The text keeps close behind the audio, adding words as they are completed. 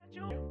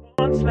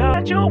now.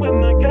 Let you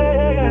in the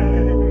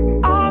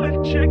game. I'll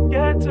let you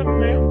get to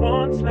me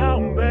once now,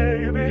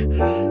 baby.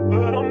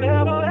 But I'll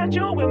never let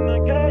you in the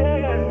game.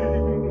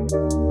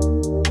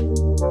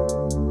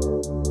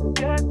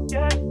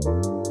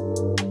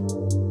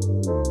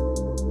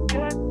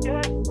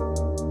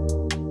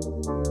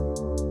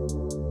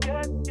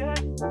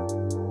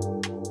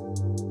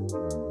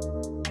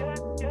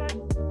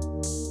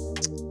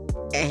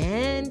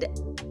 And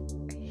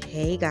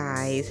hey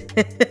guys,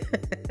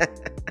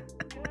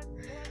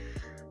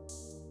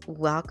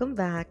 welcome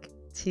back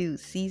to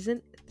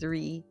season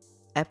 3,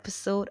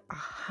 episode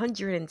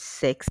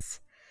 106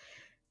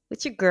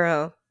 with your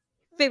girl,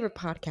 favorite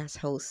podcast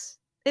host,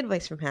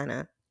 Advice from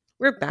Hannah.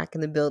 We're back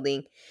in the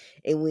building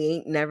and we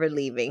ain't never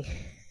leaving.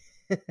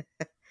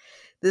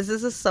 This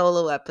is a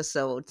solo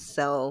episode,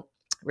 so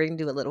we're gonna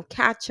do a little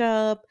catch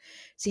up,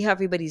 see how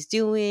everybody's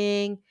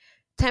doing,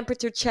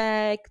 temperature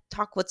check,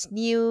 talk what's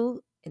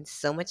new, and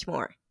so much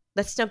more.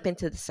 Let's jump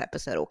into this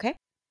episode, okay?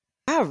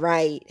 All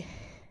right.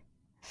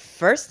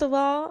 First of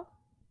all,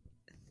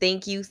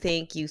 thank you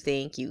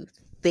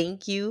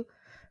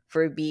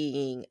for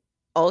being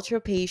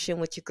ultra patient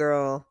with your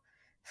girl,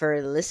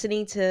 for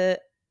listening to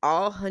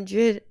all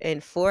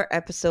 104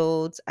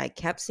 episodes. I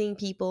kept seeing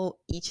people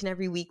each and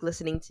every week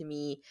listening to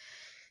me.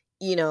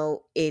 You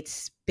know,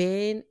 it's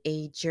been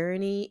a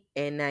journey,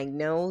 and I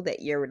know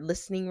that you're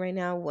listening right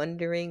now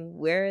wondering,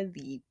 where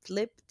the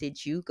flip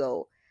did you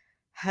go?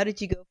 How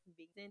did you go from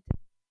being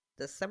into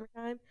the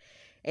summertime?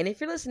 And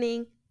if you're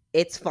listening,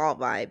 it's fall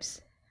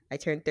vibes. I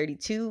turned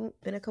 32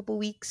 in a couple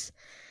weeks.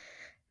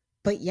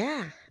 But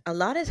yeah, a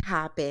lot has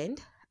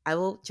happened. I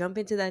will jump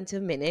into that in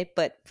a minute.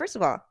 But first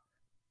of all,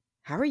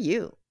 how are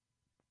you?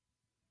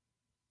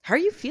 How are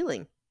you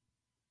feeling?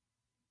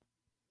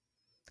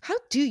 How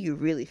do you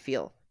really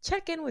feel?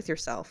 Check in with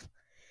yourself.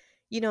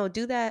 You know,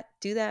 do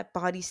that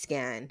body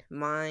scan,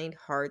 mind,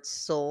 heart,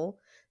 soul.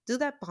 Do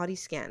that body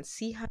scan.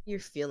 See how you're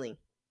feeling.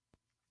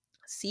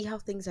 See how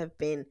things have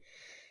been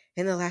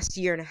in the last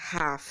year and a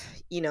half,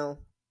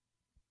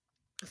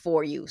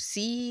 for you.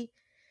 See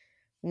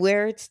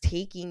where it's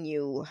taking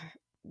you,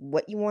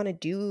 what you want to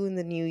do in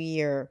the new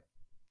year.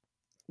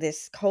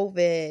 This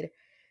COVID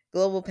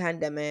global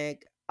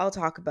pandemic, I'll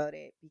talk about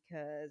it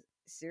because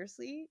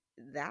seriously,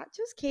 that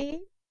just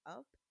came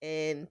up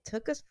and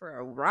took us for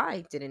a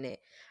ride, didn't it?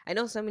 I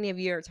know so many of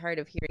you are tired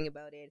of hearing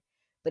about it,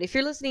 but if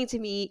you're listening to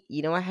me,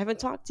 you know I haven't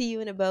talked to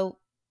you in about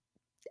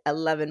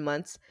 11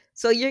 months,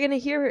 so you're gonna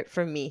hear it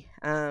from me.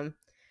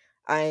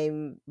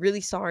 I'm really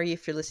sorry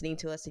if you're listening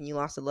to us and you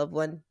lost a loved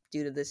one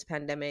due to this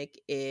pandemic.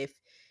 If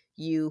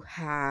you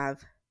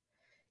have,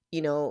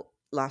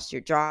 lost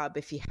your job,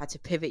 if you had to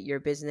pivot your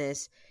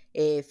business,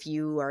 if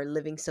you are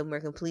living somewhere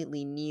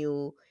completely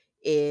new,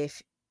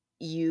 if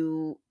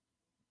you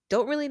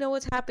don't really know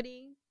what's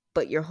happening,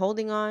 but you're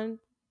holding on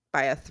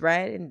by a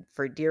thread and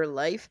for dear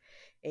life,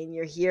 and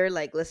you're here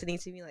like listening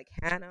to me like,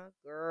 Hannah,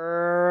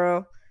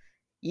 girl,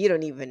 you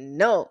don't even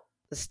know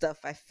the stuff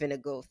I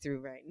finna go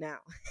through right now.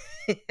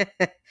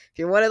 If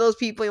you're one of those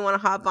people, you want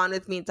to hop on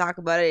with me and talk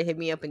about it, hit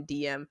me up in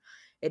DM,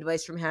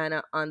 Advice from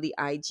Hannah on the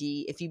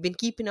IG. If you've been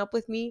keeping up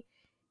with me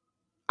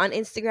on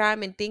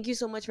Instagram, and thank you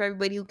so much for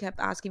everybody who kept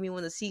asking me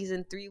when the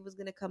season 3 was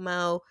gonna come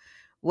out,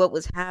 what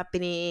was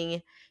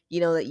happening,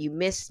 that you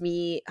missed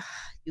me.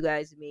 You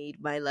guys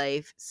made my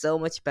life so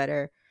much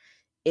better.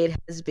 It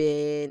has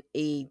been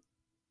a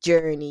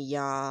journey,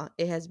 y'all.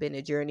 It has been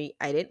a journey.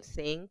 I didn't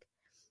think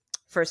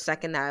for a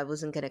second that I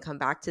wasn't going to come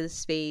back to the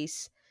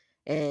space,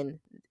 and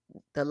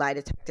the lie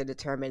detector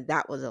determined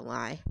that was a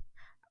lie.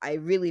 I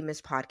really miss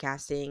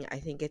podcasting. I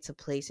think it's a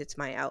place, it's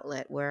my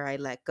outlet where I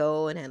let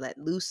go and I let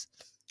loose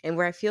and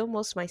where I feel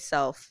most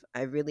myself.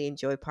 I really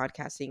enjoy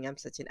podcasting. I'm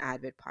such an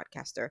avid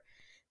podcaster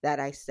that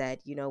I said,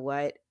 you know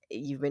what?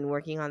 You've been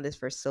working on this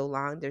for so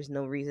long. There's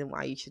no reason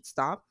why you should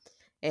stop.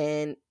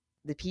 And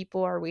the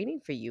people are waiting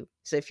for you.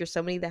 So if you're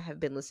somebody that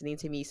have been listening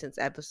to me since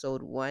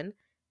episode 1,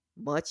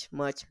 much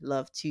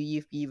love to you.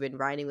 If you've been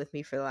riding with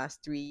me for the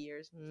last 3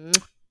 years,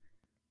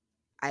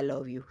 I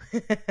love you.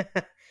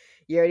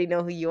 You already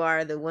know who you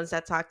are. The ones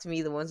that talk to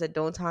me, the ones that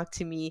don't talk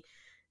to me,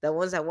 the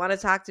ones that want to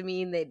talk to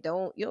me and they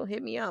don't,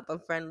 hit me up. I'm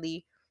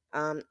friendly.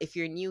 If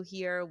you're new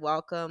here,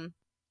 welcome.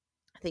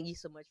 Thank you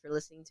so much for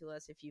listening to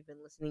us. If you've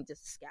been listening to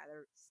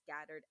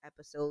scattered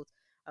episodes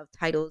of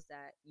titles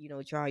that,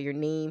 draw your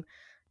name,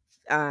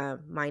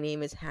 my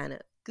name is Hannah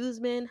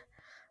Guzman.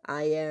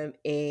 I am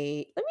let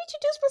me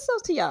introduce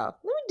myself to y'all.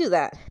 Let me do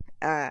that.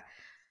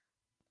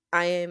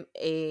 I am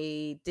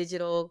a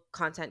digital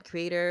content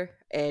creator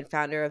and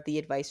founder of the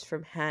Advice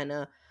from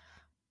Hannah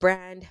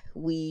brand.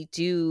 We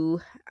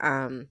do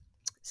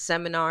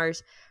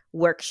seminars,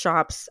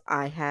 workshops.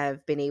 I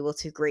have been able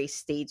to grace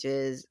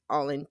stages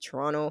all in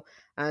Toronto.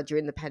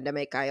 During the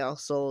pandemic, I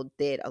also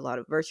did a lot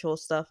of virtual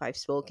stuff. I've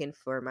spoken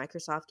for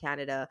Microsoft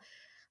Canada.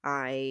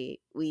 I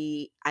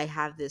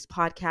have this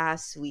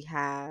podcast. We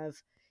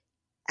have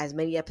as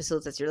many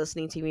episodes as you're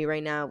listening to me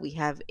right now. We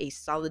have a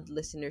solid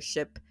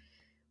listenership.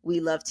 We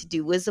love to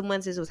do Wisdom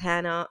Wednesdays with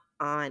Hannah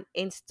on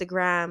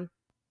Instagram.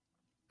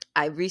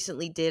 I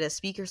recently did a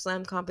speaker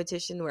slam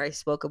competition where I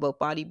spoke about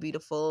Body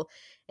Beautiful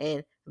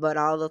and about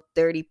all the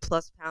 30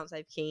 plus pounds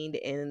I've gained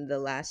in the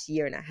last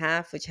year and a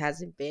half, which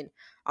hasn't been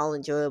all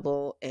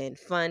enjoyable and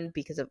fun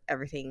because of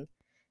everything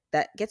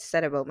that gets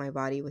said about my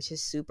body, which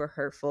is super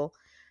hurtful.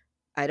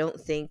 I don't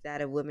think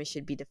that a woman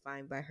should be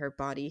defined by her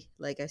body.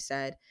 Like I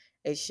said,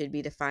 it should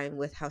be defined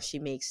with how she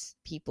makes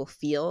people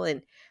feel.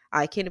 And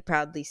I can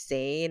proudly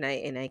say, and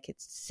I could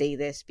say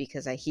this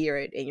because I hear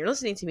it and you're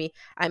listening to me,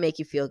 I make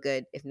you feel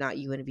good. If not,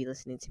 you wouldn't be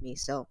listening to me.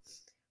 So,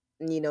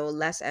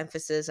 less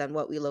emphasis on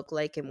what we look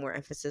like and more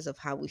emphasis of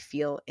how we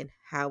feel and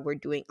how we're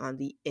doing on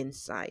the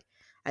inside.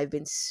 I've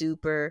been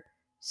super,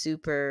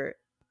 super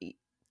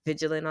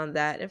vigilant on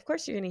that. And of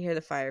course, you're going to hear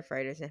the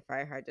firefighters and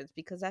fire hydrants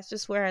because that's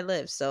just where I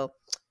live. So,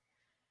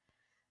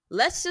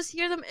 let's just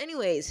hear them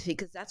anyways,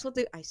 because that's what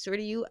I swear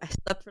to you, I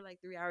slept for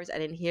like 3 hours. I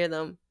didn't hear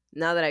them.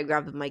 Now that I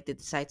grabbed the mic, they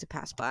decide to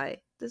pass by.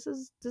 This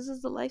is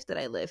the life that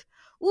I live.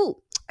 Ooh,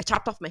 I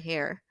chopped off my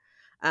hair.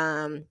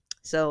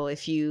 So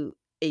if you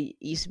it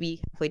used to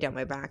be halfway down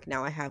my back,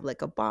 now I have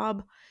like a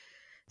bob.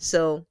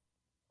 So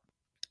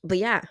but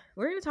yeah,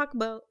 we're gonna talk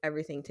about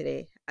everything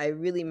today. I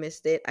really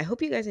missed it. I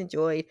hope you guys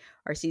enjoyed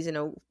our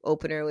season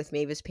opener with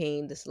Mavis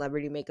Payne, the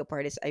celebrity makeup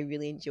artist. I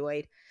really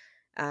enjoyed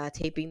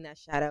taping that.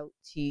 Shout out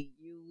to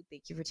you.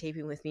 Thank you for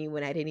taping with me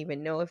when I didn't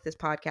even know if this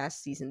podcast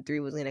season 3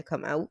 was going to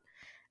come out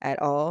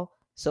at all.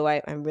 So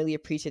I'm really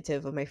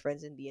appreciative of my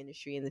friends in the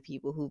industry and the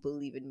people who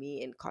believe in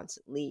me and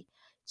constantly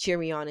cheer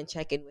me on and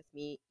check in with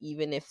me,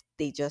 even if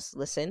they just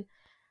listen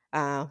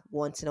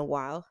once in a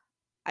while.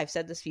 I've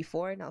said this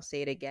before and I'll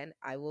say it again.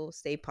 I will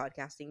stay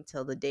podcasting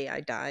till the day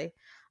I die.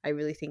 I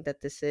really think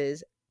that this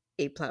is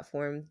a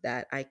platform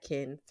that I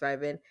can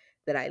thrive in,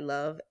 that I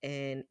love.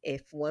 And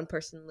if one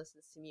person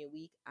listens to me a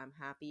week, I'm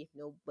happy. If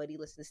nobody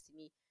listens to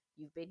me,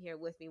 you've been here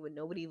with me when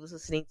nobody was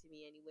listening to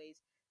me, anyways.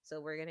 So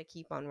we're going to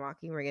keep on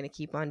rocking. We're going to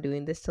keep on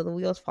doing this till the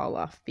wheels fall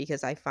off,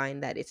 because I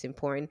find that it's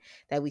important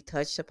that we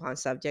touch upon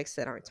subjects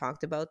that aren't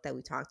talked about, that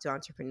we talk to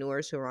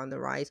entrepreneurs who are on the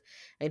rise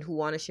and who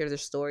want to share their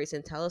stories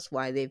and tell us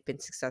why they've been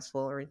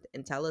successful,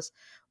 and tell us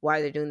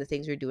why they're doing the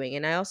things we're doing.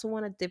 And I also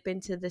want to dip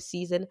into this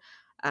season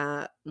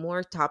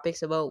more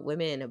topics about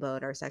women,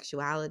 about our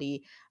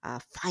sexuality,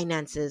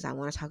 finances. I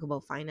want to talk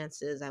about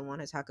finances. I want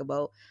to talk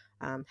about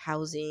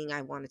housing.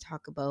 I want to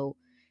talk about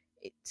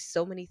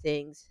so many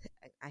things.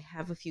 I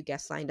have a few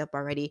guests lined up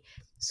already.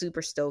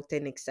 Super stoked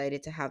and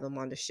excited to have them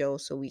on the show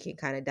so we can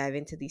kind of dive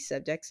into these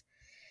subjects.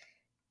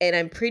 And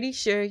I'm pretty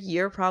sure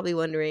you're probably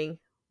wondering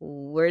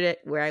where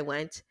I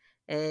went.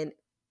 And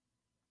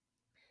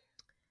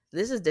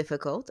this is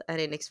difficult. I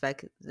didn't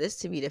expect this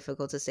to be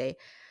difficult to say,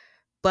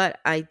 but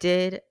I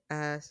did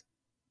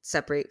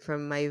separate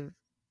from my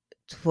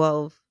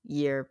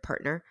 12-year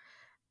partner.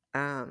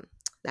 Um,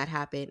 that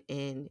happened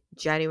in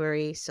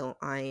January, so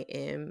I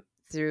am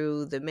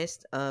through the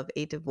midst of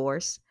a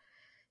divorce.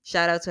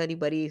 Shout out to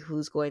anybody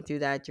who's going through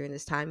that during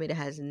this time. It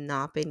has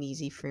not been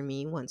easy for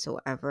me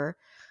whatsoever.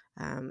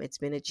 It's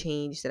been a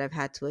change that I've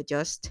had to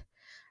adjust.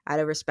 Out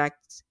of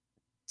respect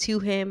to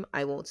him,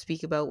 I won't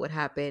speak about what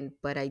happened,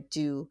 but I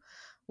do,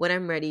 when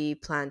I'm ready,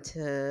 plan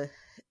to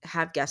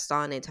have guests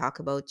on and talk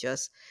about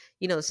just,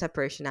 the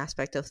separation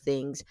aspect of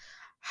things,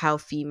 how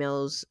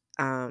females,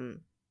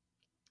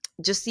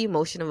 just the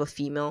emotion of a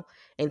female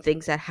and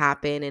things that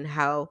happen, and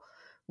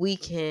we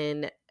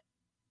can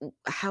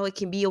how it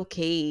can be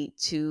okay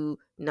to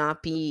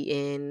not be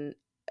in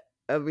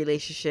a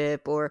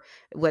relationship, or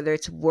whether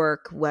it's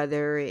work,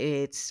 whether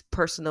it's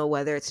personal,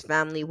 whether it's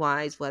family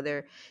wise,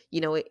 whether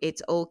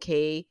it's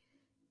okay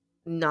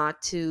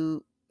not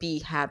to be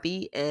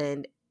happy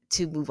and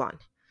to move on.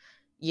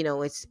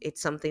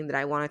 It's something that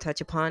I want to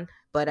touch upon,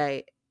 but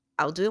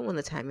I'll do it when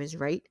the time is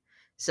right.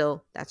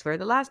 So that's where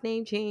the last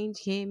name change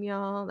came,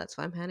 y'all. That's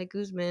why I'm Hannah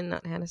Guzman,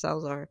 not Hannah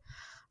Salazar.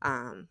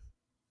 um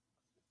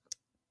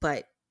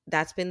but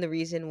that's been the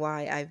reason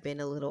why I've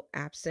been a little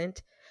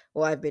absent.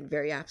 Well, I've been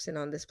very absent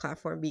on this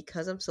platform,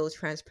 because I'm so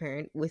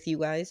transparent with you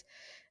guys,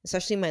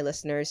 especially my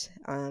listeners.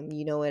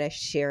 You know what? I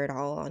share it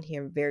all on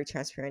here. I'm very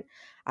transparent.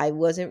 I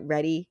wasn't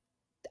ready.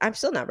 I'm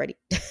still not ready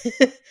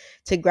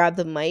to grab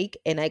the mic,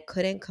 and I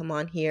couldn't come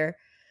on here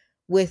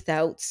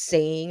without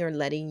saying or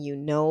letting you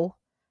know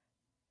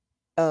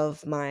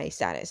of my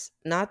status.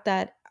 Not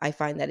that I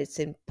find that it's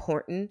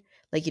important,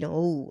 like,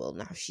 oh, well,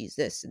 now she's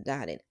this and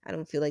that. And I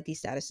don't feel like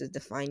these statuses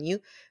define you,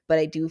 but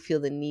I do feel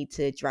the need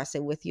to address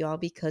it with y'all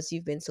because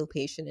you've been so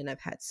patient. And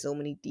I've had so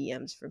many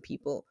DMs from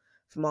people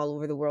from all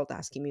over the world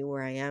asking me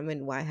where I am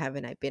and why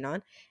haven't I been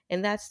on.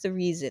 And that's the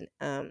reason.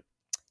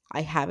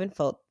 I haven't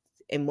felt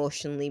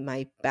emotionally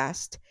my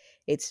best.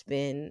 It's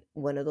been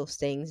one of those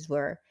things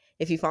where,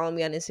 if you follow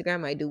me on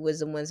Instagram, I do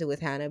Wisdom Wednesday with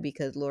Hannah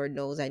because Lord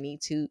knows I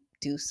need to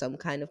do some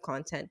kind of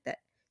content that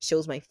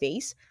shows my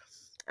face.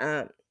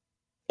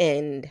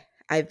 And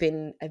I've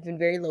been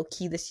very low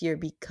key this year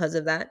because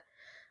of that.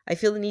 I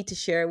feel the need to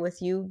share it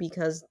with you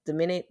because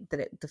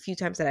the few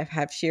times that I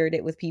have shared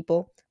it with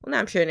people, well, now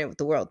I'm sharing it with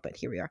the world, but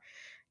here we are.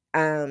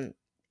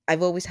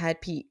 I've always had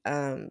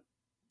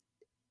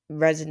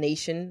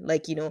resonation,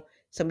 like,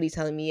 somebody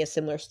telling me a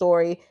similar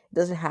story. It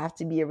doesn't have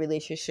to be a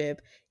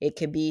relationship. It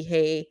could be,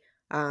 hey,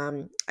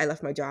 I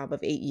left my job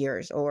of 8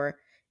 years, or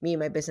me and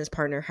my business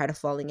partner had a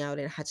falling out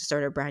and had to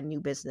start a brand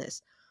new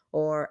business,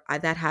 or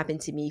that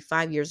happened to me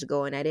 5 years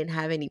ago and I didn't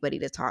have anybody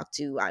to talk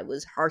to. I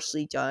was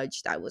harshly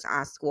judged. I was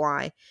asked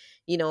why,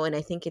 and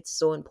I think it's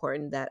so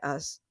important that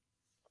us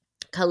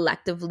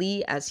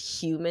collectively as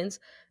humans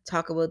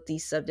talk about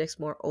these subjects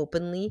more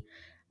openly.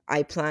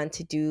 I plan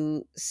to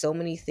do so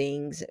many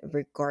things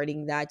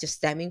regarding that, just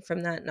stemming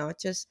from that, not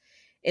just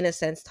in a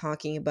sense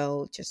talking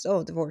about just,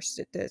 oh, divorce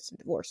did this,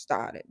 divorce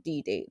that,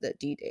 D-Day, the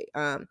D-Day.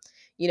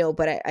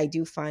 But I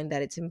do find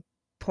that it's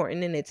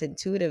important and it's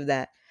intuitive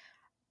that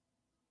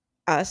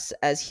us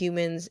as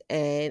humans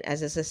and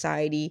as a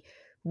society,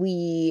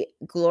 we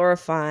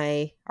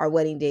glorify our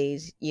wedding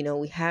days.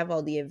 We have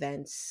all the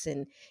events,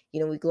 and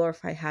we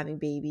glorify having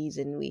babies,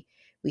 and we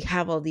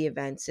have all the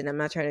events. And I'm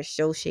not trying to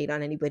show shade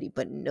on anybody,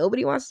 but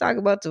nobody wants to talk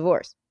about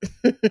divorce.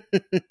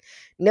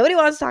 Nobody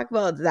wants to talk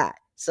about that.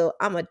 So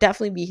I'm gonna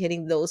definitely be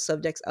hitting those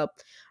subjects up.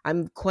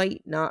 I'm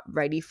quite not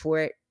ready for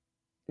it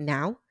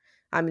now.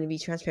 I'm gonna be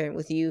transparent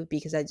with you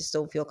because I just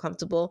don't feel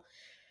comfortable.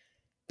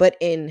 But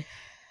in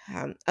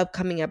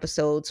upcoming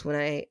episodes, when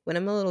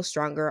I'm a little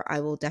stronger, I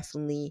will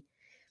definitely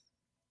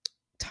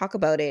talk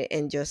about it,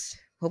 and just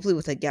hopefully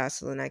with a guest,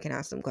 so then I can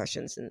ask them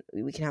questions and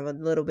we can have a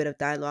little bit of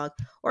dialogue.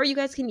 Or you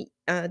guys can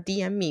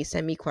DM me,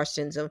 send me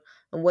questions on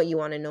what you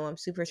want to know. I'm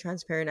super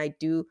transparent. I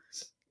do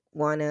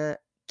want to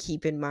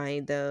keep in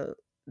mind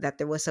that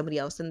there was somebody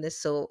else in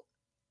this, so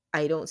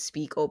I don't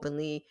speak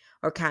openly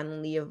or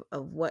candidly of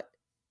what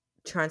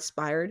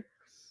transpired,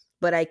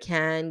 but I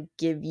can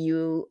give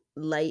you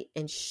light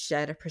and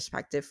shed a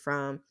perspective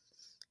from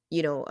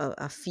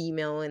a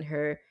female in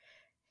her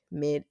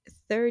mid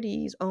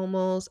 30s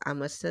almost.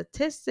 I'm a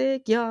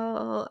statistic,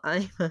 y'all.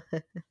 I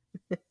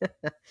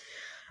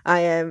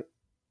am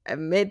a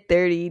mid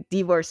 30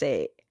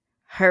 divorcee.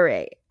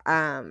 Hooray.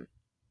 Or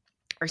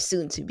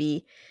soon to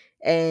be.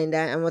 And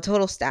I'm a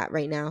total stat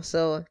right now.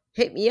 So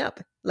hit me up.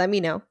 Let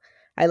me know.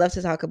 I love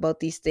to talk about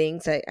these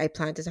things. I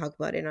plan to talk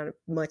about it on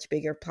much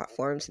bigger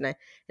platforms, and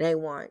I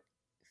want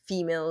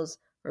females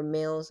or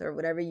males or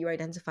whatever you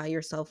identify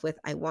yourself with.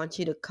 I want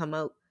you to come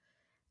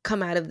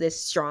out of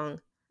this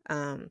strong.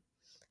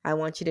 I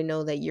want you to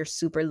know that you're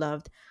super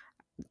loved.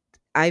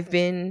 I've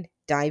been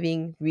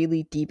diving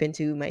really deep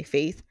into my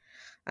faith,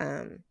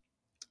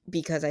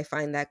 because I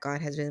find that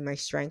God has been my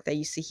strength. I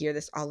used to hear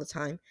this all the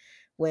time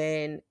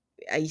when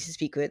I used to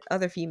speak with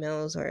other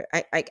females, or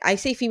I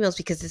say females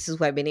because this is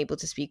who I've been able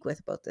to speak with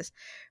about this.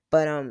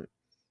 But and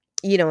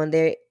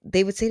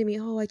they would say to me,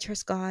 "Oh, I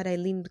trust God. I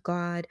lean to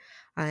God.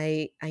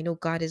 I know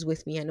God is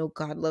with me. I know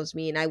God loves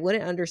me." And I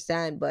wouldn't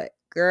understand, but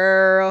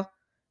girl,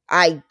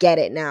 I get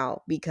it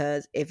now,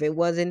 because if it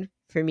wasn't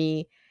for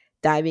me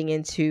diving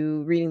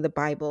into reading the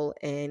Bible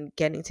and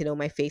getting to know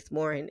my faith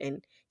more,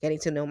 and getting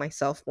to know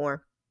myself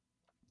more,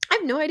 I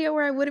have no idea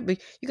where I would have been.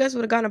 You guys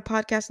would have gotten a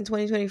podcast in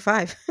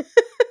 2025.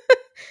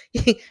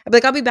 I'd be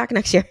like, I'll be back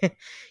next year.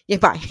 Yeah,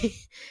 bye.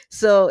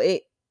 So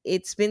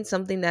it's been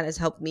something that has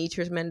helped me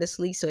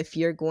tremendously. So if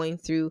you're going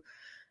through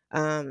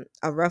a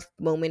rough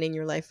moment in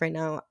your life right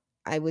now,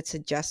 I would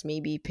suggest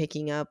maybe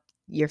picking up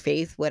your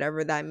faith,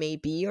 whatever that may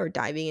be, or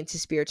diving into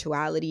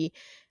spirituality,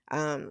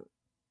 um,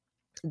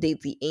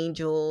 the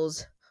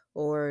angels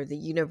or the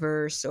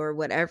universe or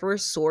whatever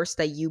source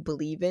that you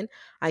believe in.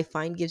 I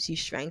find gives you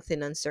strength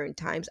in uncertain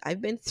times.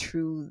 I've been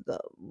through the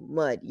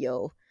mud,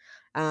 yo.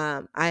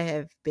 I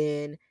have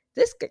been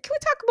this. Can we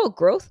talk about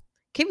growth?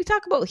 Can we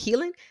talk about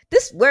healing?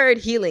 This word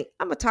healing,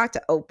 I'm gonna talk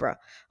to Oprah.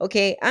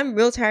 Okay, I'm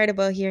real tired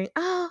about hearing,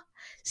 oh,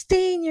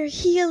 stay in your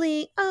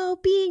healing. Oh,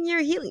 be in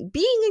your healing.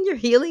 Being in your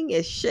healing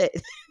is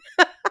shit.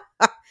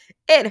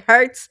 It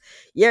hurts.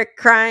 You're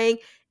crying.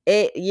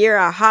 You're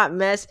a hot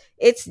mess.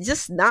 It's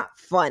just not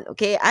fun.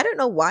 Okay, I don't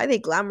know why they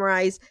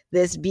glamorize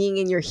this being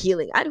in your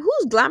healing.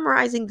 Who's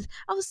glamorizing this?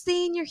 Oh,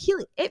 stay in your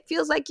healing. It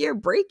feels like you're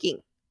breaking,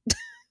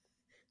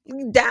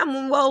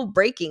 damn well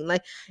breaking.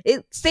 Like,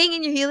 staying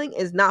in your healing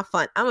is not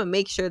fun. I'm gonna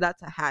make sure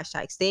that's a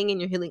hashtag. Staying in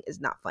your healing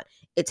is not fun.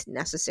 It's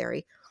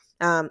necessary.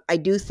 I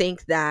do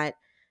think that,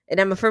 and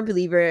I'm a firm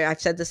believer,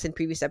 I've said this in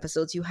previous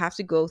episodes, you have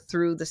to go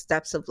through the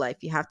steps of life.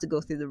 You have to go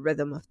through the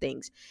rhythm of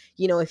things.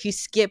 If you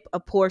skip a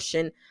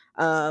portion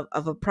of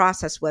a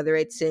process, whether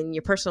it's in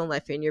your personal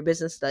life or in your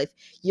business life,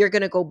 you're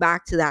gonna go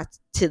back to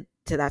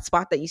that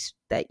spot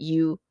that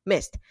you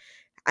missed.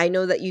 I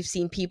know that you've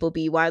seen people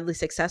be wildly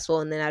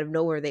successful and then out of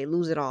nowhere they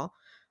lose it all,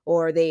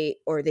 or they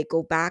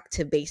go back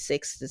to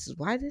basics. This is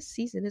why this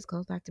season is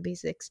called Back to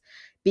Basics,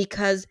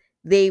 because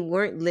they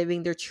weren't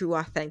living their true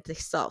authentic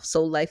self.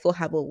 So life will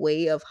have a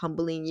way of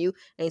humbling you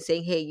and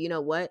saying, "Hey, you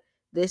know what?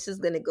 This is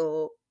going to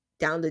go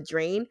down the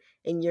drain,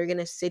 and you're going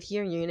to sit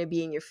here and you're going to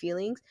be in your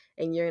feelings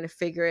and you're going to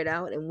figure it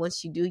out, and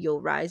once you do,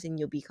 you'll rise and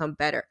you'll become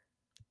better."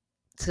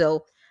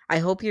 So I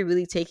hope you're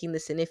really taking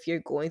this. And if you're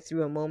going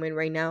through a moment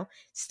right now,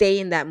 stay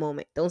in that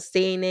moment. Don't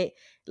stay in it.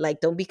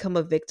 Like, don't become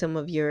a victim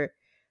of your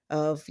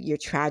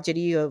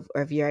tragedy,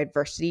 of your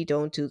adversity.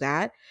 Don't do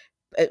that.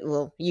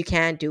 well, you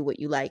can do what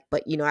you like,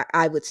 but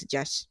I would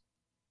suggest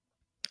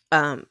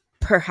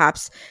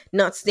perhaps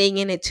not staying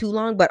in it too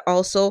long, but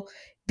also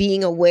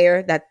being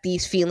aware that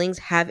these feelings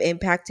have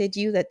impacted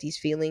you, that these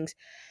feelings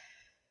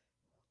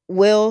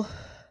will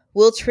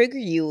trigger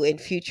you in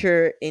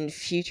future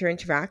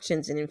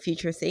interactions and in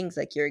future things,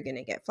 like you're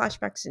gonna get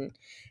flashbacks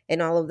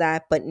and all of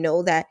that. But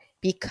know that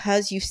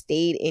because you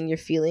stayed in your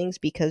feelings,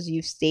 because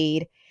you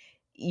stayed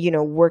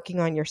working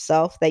on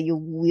yourself, that you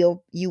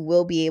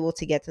will be able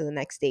to get to the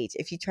next stage.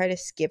 If you try to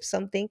skip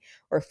something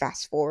or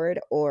fast forward,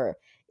 or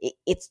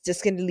it's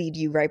just going to lead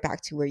you right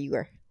back to where you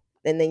were,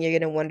 and then you're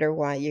going to wonder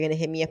why. You're going to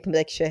hit me up and be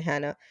like, shit,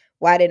 Hannah,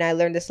 why didn't I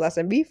learn this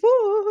lesson before?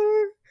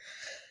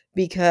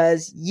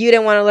 Because you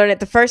didn't want to learn it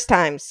the first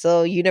time.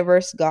 So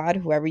universe, God,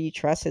 whoever you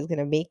trust, is going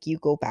to make you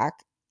go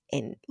back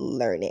and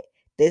learn it.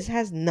 This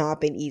has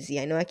not been easy.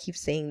 I know I keep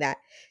saying that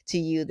to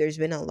you. There's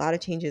been a lot of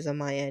changes on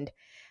my end,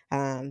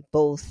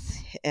 both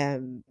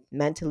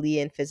mentally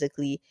and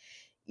physically.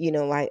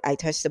 I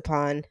touched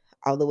upon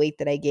all the weight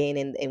that I gain,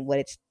 and what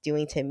it's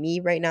doing to me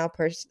right now,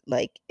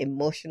 like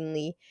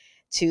emotionally.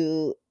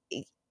 To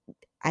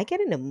I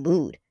get in a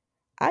mood.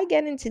 I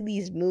get into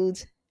these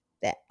moods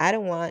that I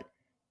don't want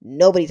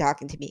nobody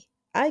talking to me.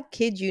 I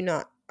kid you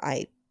not.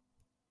 I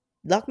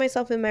lock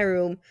myself in my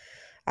room.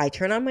 I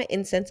turn on my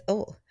incense.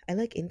 Oh, I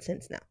like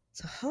incense now.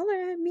 So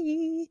holler at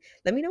me.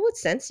 Let me know what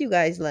scents you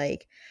guys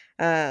like.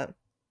 Uh,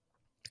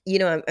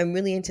 I'm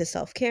really into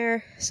self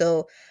care.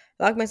 So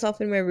I lock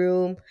myself in my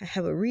room. I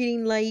have a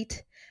reading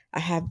light. I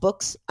have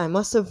books I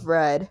must have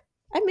read.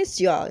 I missed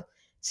y'all.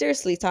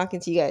 Seriously, talking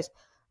to you guys.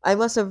 I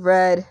must have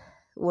read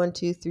one,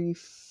 two, three,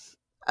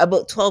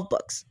 about 12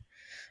 books.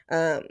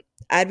 um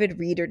Avid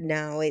reader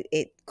now.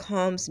 It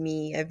calms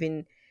me. I've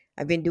been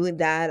doing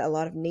that, a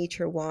lot of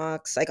nature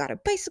walks. I got a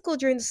bicycle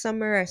during the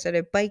summer. I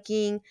started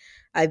biking.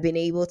 I've been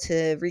able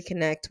to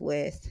reconnect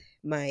with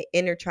my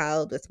inner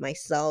child, with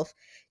myself.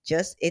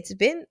 Just It's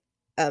been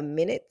a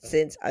minute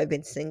since I've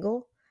been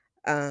single.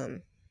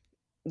 um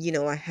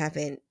I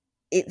haven't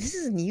this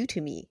is new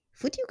to me.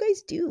 What do you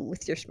guys do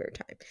with your spare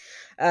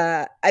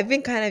time? I've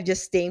been kind of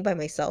just staying by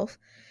myself,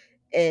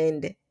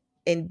 and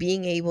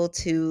being able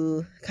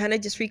to kind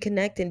of just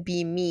reconnect and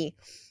be me,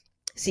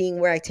 seeing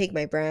where I take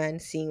my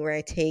brand, seeing where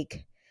I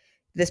take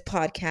this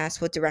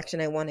podcast, what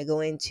direction I want to go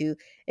into.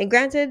 And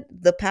granted,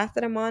 the path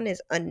that I'm on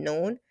is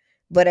unknown,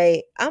 but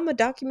I'm a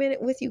document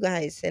it with you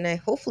guys. And I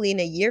hopefully in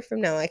a year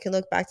from now I can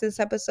look back to this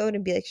episode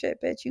and be like,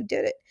 shit, bitch, you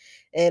did it.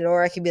 And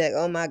or I can be like,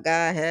 oh my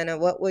God, Hannah,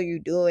 what were you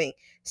doing?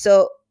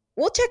 So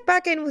we'll check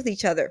back in with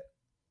each other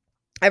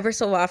ever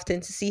so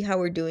often to see how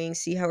we're doing,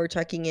 see how we're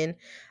checking in,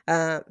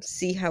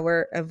 see how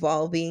we're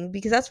evolving,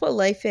 because that's what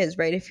life is,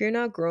 right? If you're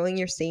not growing,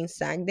 you're staying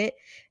stagnant,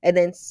 and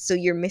then so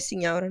you're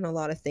missing out on a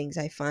lot of things.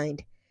 I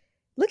find.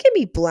 Look at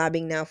me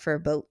blabbing now for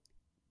about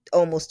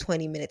almost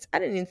 20 minutes. I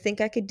didn't even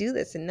think I could do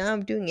this, and now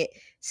I'm doing it.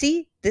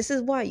 See, this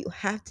is why you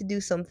have to do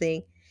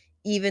something,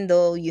 even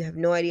though you have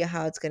no idea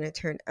how it's going to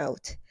turn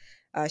out.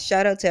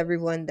 Shout out to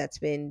everyone that's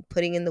been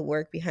putting in the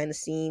work behind the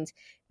scenes.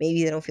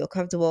 Maybe they don't feel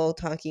comfortable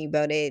talking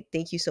about it.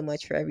 Thank you so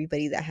much for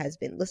everybody that has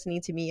been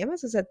listening to me. I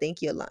must have said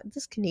thank you a lot.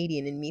 This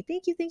Canadian in me.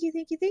 Thank you, thank you,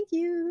 thank you, thank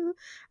you.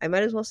 I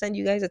might as well send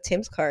you guys a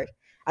Tim's card.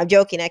 I'm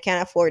joking. I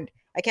can't afford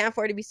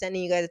to be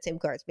sending you guys a Tim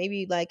cards.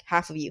 Maybe like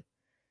half of you.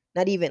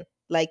 Not even.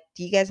 Like,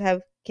 do you guys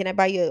have? Can I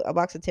buy you a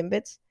box of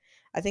Timbits?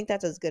 I think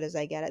that's as good as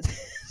I get at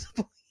this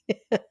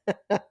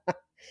point.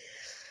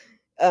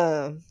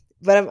 um,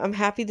 but I'm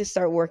happy to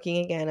start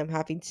working again. I'm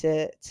happy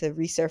to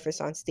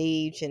resurface on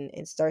stage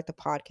and start the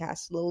podcast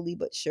slowly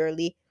but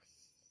surely.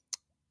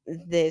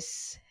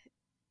 This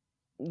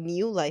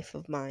new life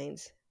of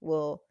mine's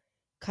will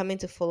come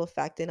into full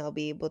effect, and I'll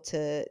be able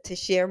to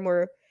share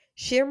more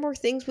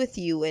things with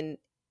you,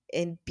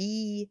 and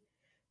be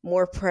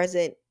more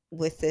present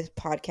with this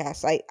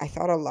podcast. I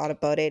thought a lot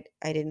about it.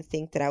 I didn't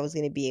think that I was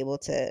going to be able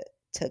to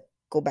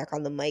go back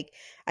on the mic.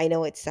 I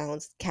know it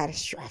sounds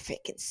catastrophic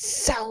and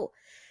so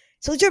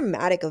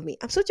dramatic of me.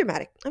 I'm so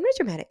dramatic. I'm not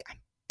dramatic. I'm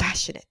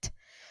passionate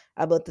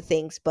about the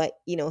things, but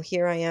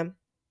here I am.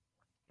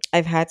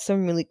 I've had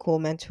some really cool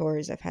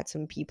mentors. I've had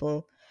some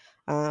people,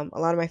 a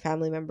lot of my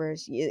family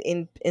members,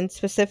 in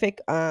specific,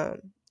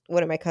 one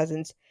of my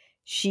cousins.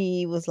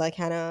 She was like,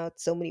 Hannah,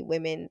 so many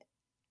women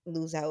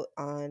lose out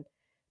on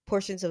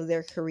portions of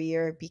their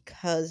career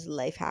because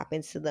life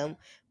happens to them,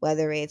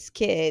 whether it's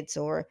kids,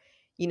 or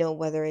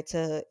whether it's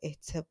a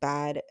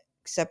bad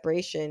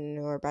separation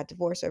or a bad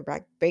divorce or a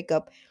bad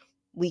breakup.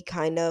 We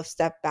kind of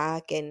step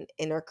back, and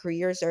our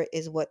careers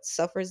is what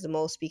suffers the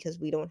most, because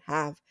we don't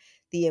have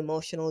the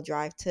emotional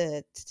drive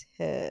to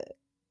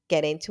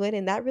get into it.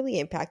 And that really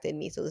impacted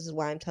me. So this is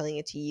why I'm telling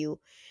it to you.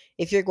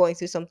 If you're going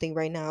through something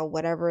right now,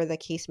 whatever the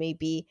case may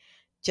be,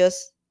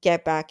 just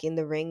get back in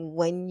the ring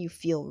when you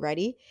feel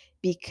ready,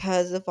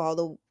 because of all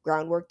the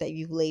groundwork that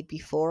you've laid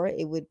before.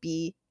 It would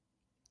be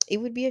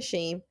a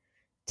shame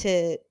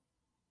to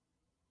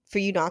for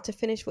you not to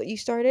finish what you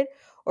started,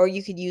 or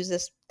you could use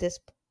this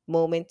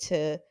moment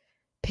to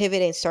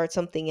pivot and start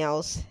something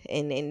else,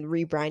 and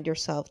rebrand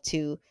yourself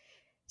to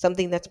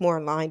something that's more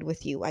aligned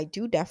with you. I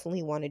do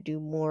definitely want to do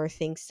more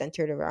things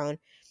centered around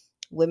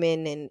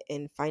women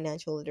and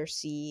financial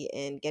literacy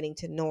and getting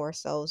to know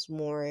ourselves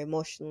more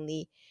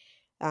emotionally.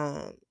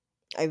 um,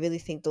 I really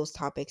think those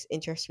topics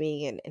interest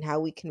me, and how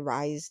we can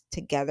rise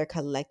together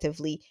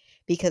collectively,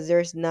 because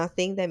there's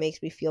nothing that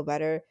makes me feel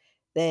better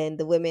than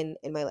the women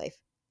in my life.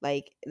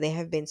 Like, they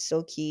have been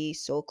so key,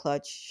 so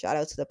clutch. Shout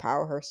out to the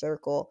Power Her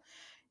Circle.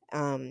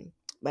 Um,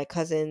 my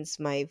cousins,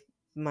 my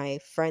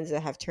friends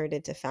that have turned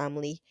into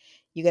family.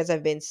 You guys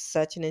have been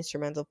such an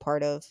instrumental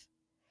part of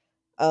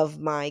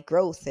my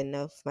growth and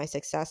of my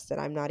success, that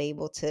I'm not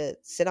able to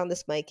sit on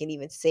this mic and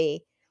even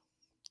say,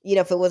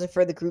 if it wasn't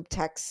for the group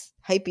text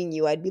hyping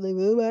you, I'd be like,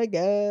 oh my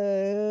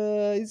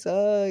God, I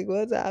suck.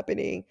 What's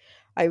happening?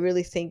 I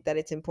really think that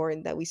it's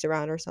important that we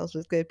surround ourselves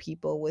with good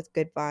people, with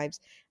good vibes.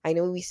 I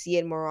know we see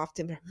it more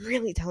often, but I'm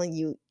really telling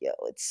you,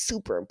 it's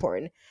super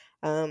important.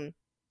 Um,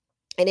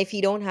 and if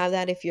you don't have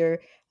that, if you're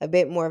a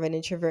bit more of an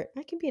introvert,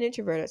 I can be an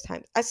introvert at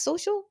times.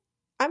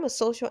 I'm a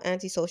social,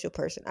 antisocial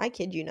person. I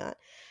kid you not.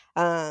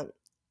 Um,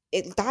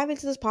 Dive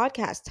into this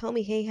podcast. Tell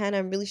me, hey, Hannah,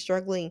 I'm really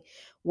struggling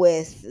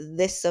with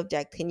this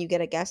subject. Can you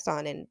get a guest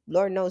on? And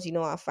Lord knows,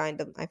 I'll find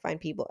them. I find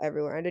people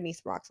everywhere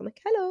underneath rocks. I'm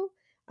like, hello.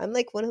 I'm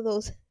like one of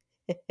those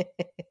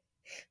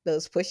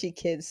those pushy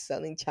kids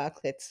selling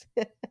chocolates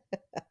that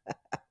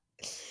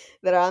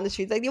are on the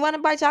streets. Like, do you want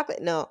to buy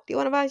chocolate? No. Do you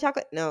want to buy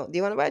chocolate? No. Do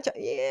you want to buy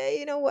chocolate? Yeah,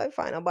 you know what?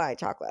 Fine, I'll buy a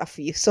chocolate off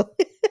for you. So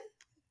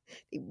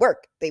they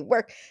work. They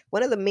work.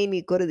 One of them made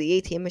me go to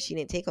the ATM machine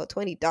and take out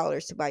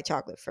 $20 to buy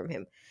chocolate from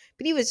him.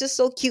 But he was just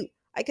so cute.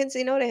 I couldn't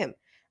say no to him.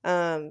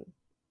 Um,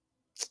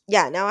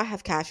 yeah, now I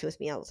have cash with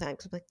me all the time.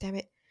 Cause I'm like, damn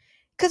it.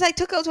 Because I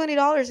took out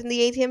 $20 and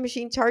the ATM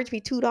machine charged me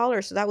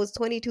 $2. So that was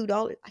 $22.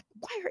 Like,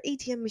 why are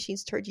ATM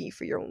machines charging you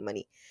for your own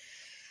money?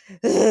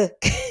 I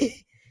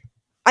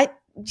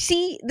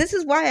see. This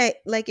is why I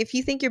like. If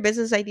you think your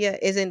business idea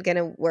isn't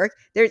gonna work,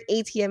 there's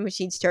ATM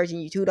machines charging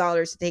you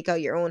 $2 to take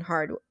out your own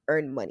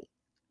hard-earned money.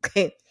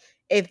 Okay,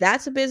 if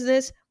that's a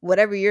business,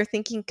 whatever you're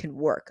thinking can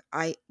work.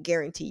 I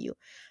guarantee you.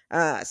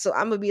 So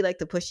I'm gonna be like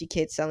the pushy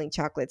kid selling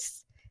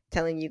chocolates,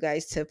 telling you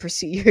guys to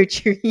pursue your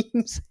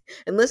dreams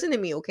and listen to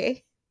me,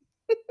 okay?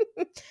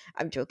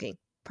 I'm joking.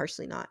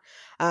 Partially not.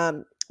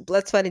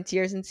 Blood, Sweat, and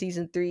Tears in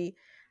season 3.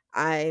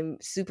 I'm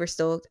super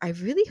stoked. I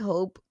really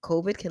hope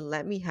COVID can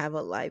let me have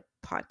a live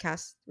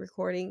podcast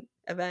recording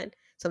event.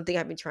 Something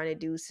I've been trying to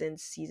do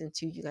since season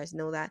 2. You guys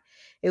know that.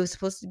 It was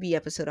supposed to be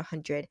episode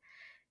 100.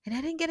 And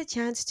I didn't get a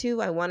chance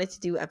to. I wanted to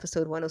do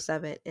episode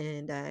 107,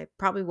 and I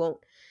probably won't.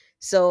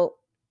 So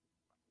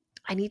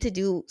I need to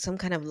do some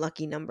kind of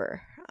lucky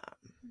number,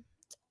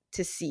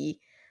 to see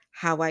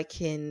how I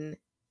can.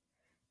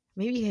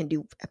 Maybe you can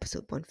do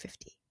episode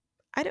 150.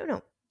 I don't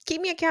know.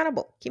 Keep me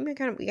accountable. Keep me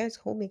accountable. You guys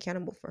hold me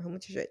accountable for how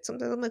much shit.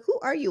 Sometimes I'm like, who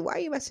are you? Why are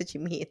you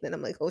messaging me? And then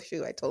I'm like, oh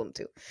shoot, I told him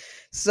to.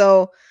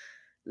 So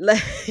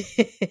like,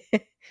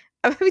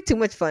 I'm having too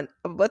much fun.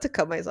 I'm about to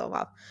cut myself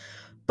off.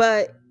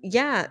 But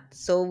yeah,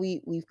 so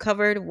we've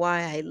covered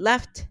why I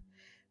left.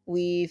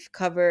 We've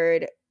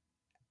covered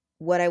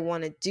what I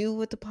want to do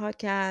with the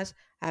podcast.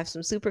 I have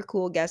some super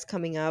cool guests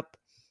coming up.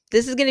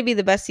 This is going to be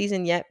the best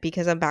season yet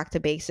because I'm back to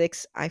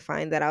basics. I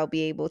find that I'll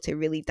be able to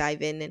really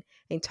dive in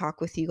and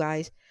talk with you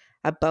guys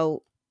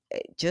about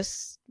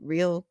just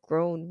real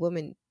grown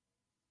woman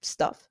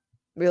stuff,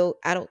 real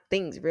adult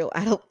things, real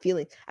adult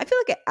feelings. I feel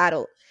like an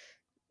adult.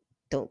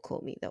 Don't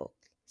quote me though.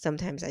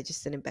 Sometimes I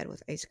just sit in bed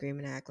with ice cream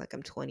and act like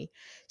I'm 20.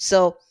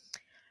 So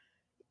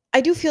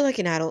I do feel like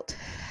an adult.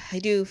 I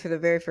do, for the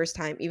very first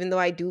time, even though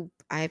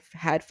I've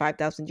had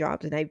 5,000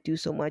 jobs and I do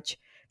so much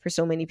for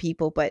so many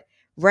people. But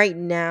right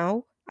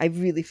now, I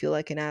really feel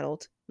like an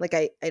adult. Like,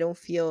 I don't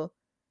feel,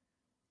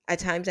 at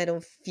times, I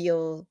don't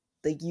feel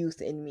the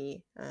youth in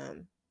me.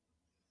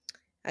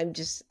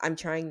 I'm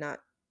trying not,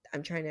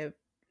 I'm trying to,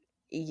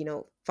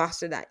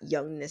 foster that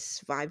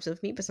youngness vibes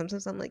of me. But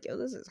sometimes I'm like, yo,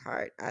 this is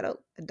hard.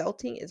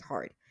 Adulting is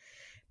hard.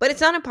 But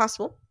it's not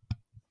impossible.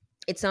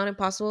 It's not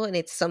impossible, and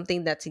it's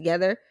something that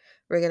together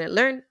we're going to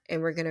learn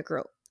and we're going to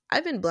grow.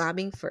 I've been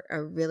blabbing for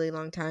a really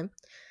long time.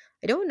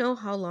 I don't know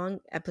how long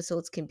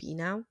episodes can be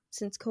now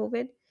since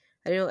COVID.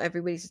 I know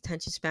everybody's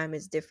attention span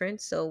is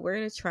different, so we're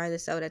going to try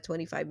this out at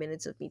 25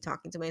 minutes of me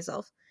talking to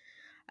myself.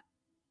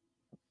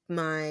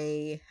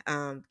 My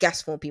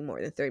guests won't be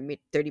more than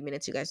 30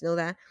 minutes, you guys know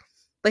that.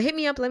 But hit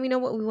me up, let me know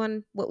what we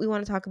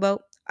want to talk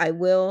about. I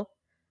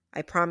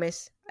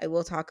promise I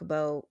will talk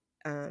about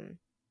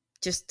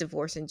just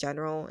divorce in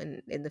general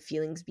and the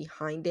feelings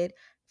behind it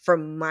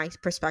from my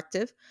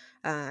perspective,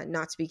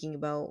 not speaking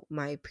about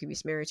my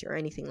previous marriage or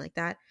anything like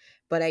that.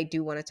 But I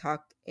do want to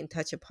talk and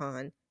touch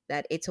upon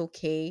that it's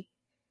okay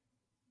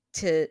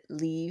to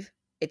leave.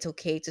 It's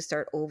okay to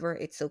start over.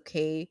 It's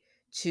okay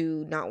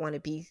to not want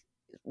to be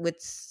with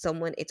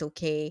someone. It's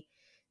okay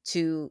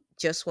to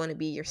just want to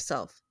be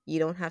yourself. You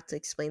don't have to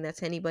explain that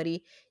to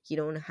anybody. You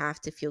don't have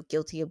to feel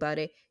guilty about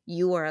it.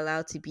 You are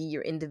allowed to be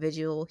your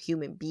individual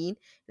human being.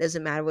 It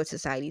doesn't matter what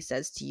society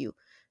says to you.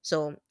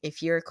 So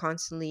if you're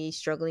constantly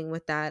struggling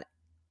with that,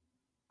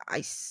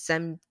 I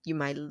send you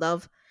my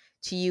love.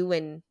 to you,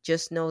 and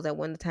just know that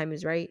when the time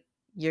is right,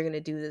 you're going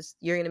to do this.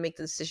 You're going to make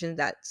the decision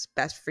that's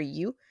best for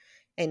you.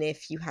 And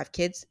if you have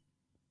kids,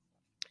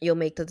 you'll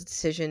make the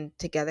decision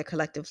together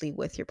collectively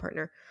with your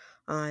partner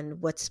on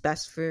what's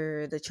best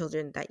for the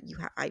children that you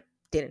have. I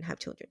didn't have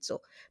children,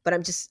 so but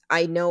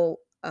I know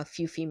a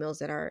few females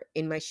that are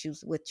in my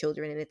shoes with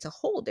children, and it's a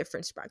whole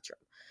different spectrum.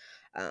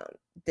 um,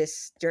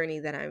 this journey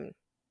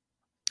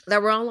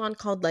that we're all on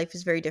called life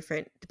is very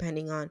different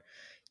depending on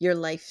your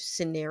life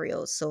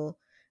scenario. So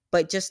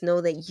but just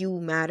know that you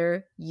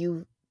matter.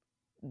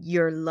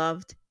 You're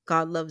loved.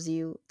 God loves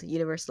you. The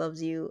universe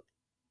loves you.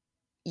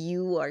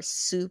 You are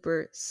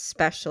super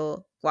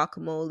special.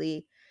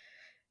 Guacamole,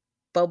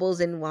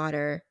 bubbles in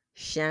water,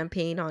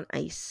 champagne on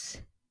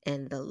ice,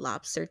 and the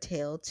lobster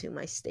tail to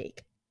my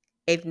steak.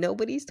 If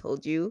nobody's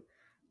told you,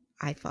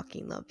 I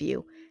fucking love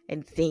you.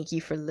 And thank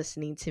you for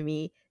listening to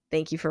me.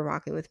 Thank you for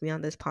rocking with me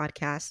on this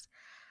podcast.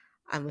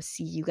 I'm going to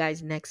see you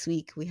guys next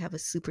week. We have a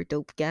super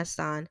dope guest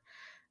on,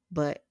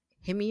 but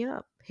hit me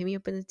up. Hit me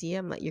up in the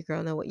DM. Let your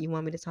girl know what you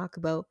want me to talk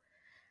about.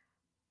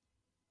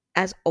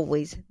 As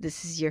always,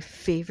 this is your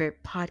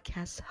favorite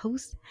podcast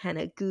host,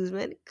 Hannah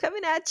Guzman,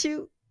 coming at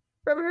you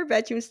from her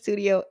bedroom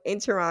studio in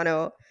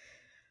Toronto.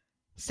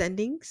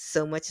 Sending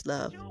so much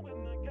love.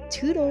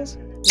 Toodles.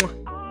 Mwah.